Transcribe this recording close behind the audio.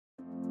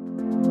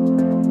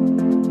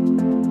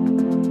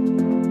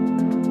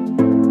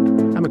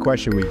A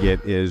question we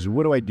get is,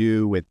 what do I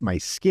do with my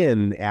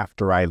skin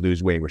after I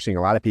lose weight? We're seeing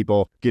a lot of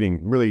people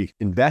getting really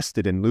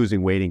invested in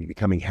losing weight and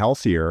becoming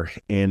healthier.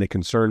 And the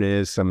concern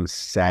is some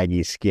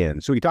saggy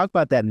skin. So we talk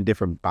about that in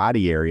different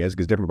body areas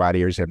because different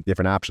body areas have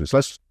different options. So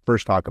let's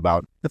first talk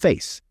about the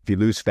face. If you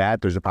lose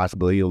fat, there's a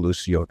possibility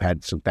you'll have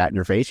had some fat in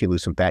your face. You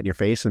lose some fat in your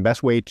face. And the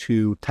best way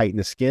to tighten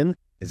the skin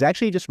is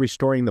actually just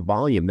restoring the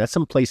volume. That's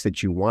some place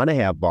that you want to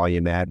have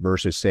volume at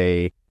versus,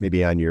 say,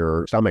 maybe on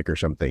your stomach or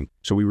something.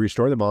 So we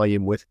restore the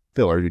volume with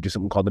filler. We do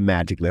something called the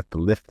magic lift to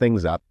lift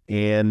things up.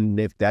 And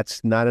if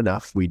that's not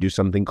enough, we do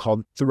something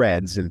called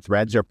threads. And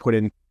threads are put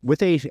in with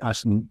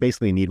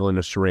basically a needle and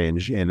a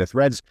syringe. And the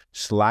threads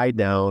slide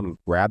down,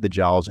 grab the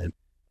jowls, and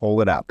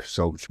pull it up.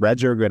 So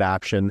threads are a good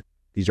option.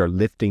 These are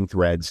lifting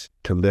threads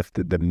to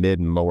lift the mid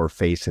and lower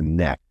face and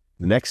neck.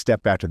 The next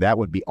step after that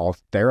would be all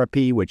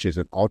therapy, which is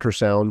an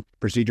ultrasound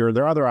procedure.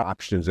 There are other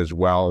options as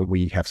well.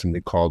 We have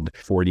something called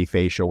 4D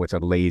facial. It's a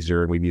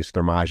laser, and we've used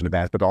thermage in the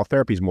past, but all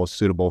therapy is most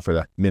suitable for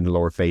the mid and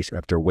lower face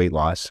after weight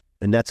loss.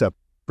 And that's a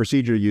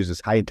procedure that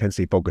uses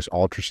high-intensity focused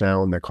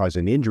ultrasound that causes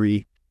an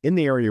injury in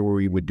the area where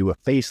we would do a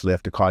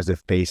facelift to cause the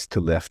face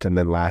to lift. And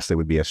then lastly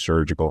would be a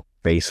surgical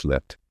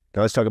facelift.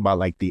 Now let's talk about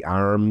like the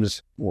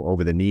arms or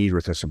over the knees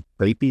with some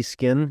crepey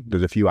skin.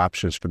 There's a few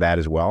options for that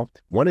as well.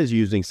 One is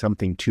using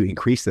something to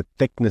increase the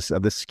thickness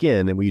of the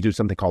skin, and we do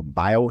something called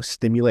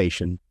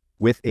biostimulation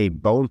with a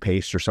bone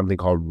paste or something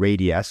called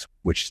Radiesse,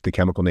 which the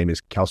chemical name is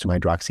calcium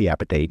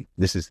hydroxyapatite.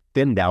 This is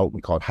thinned out,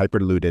 we call it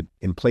hyperdiluted,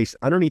 and placed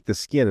underneath the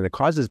skin, and it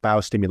causes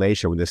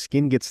biostimulation. When the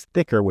skin gets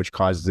thicker, which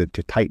causes it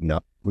to tighten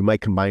up, we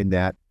might combine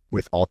that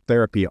with all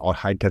therapy, all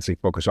high-intensity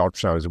focused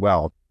ultrasound as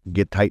well,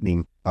 get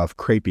tightening of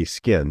crepey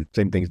skin.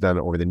 Same thing's done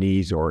over the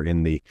knees or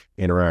in the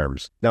inner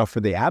arms. Now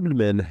for the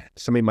abdomen,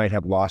 somebody might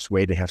have lost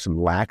weight and have some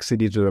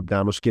laxities of the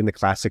abdominal skin. The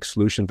classic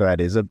solution for that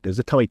is a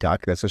tummy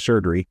tuck. That's a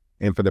surgery.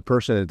 And for the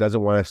person that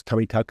doesn't want a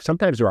tummy tuck,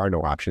 sometimes there are no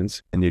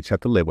options and you just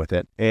have to live with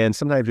it. And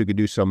sometimes we could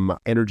do some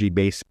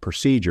energy-based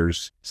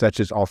procedures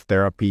such as off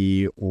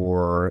therapy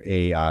or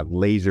a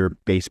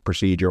laser-based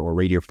procedure or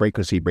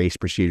radiofrequency-based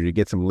procedure to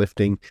get some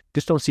lifting.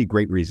 Just don't see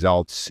great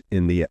results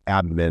in the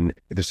abdomen.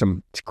 If there's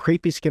some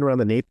crepey skin around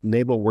the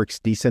navel, works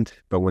decent,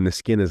 but when the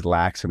skin is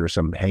lax and there's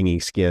some hanging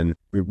skin,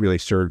 really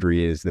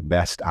surgery is the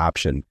best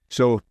option.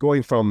 So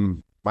going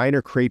from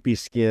minor crepey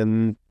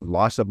skin,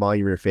 loss of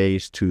volume in your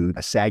face to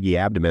a saggy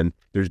abdomen,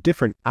 there's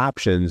different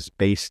options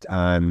based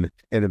on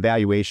an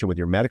evaluation with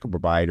your medical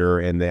provider,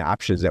 and the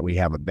options that we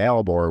have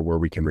available are where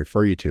we can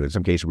refer you to. In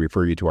some cases, we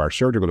refer you to our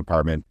surgical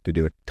department to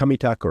do a tummy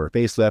tuck or a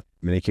facelift.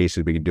 In many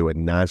cases, we can do it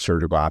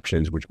non-surgical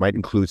options, which might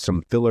include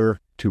some filler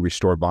to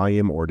restore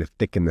volume or to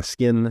thicken the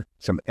skin,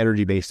 some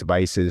energy-based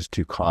devices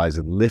to cause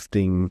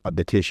lifting of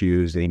the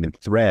tissues, and even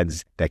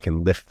threads that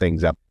can lift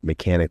things up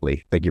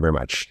mechanically. Thank you very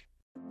much.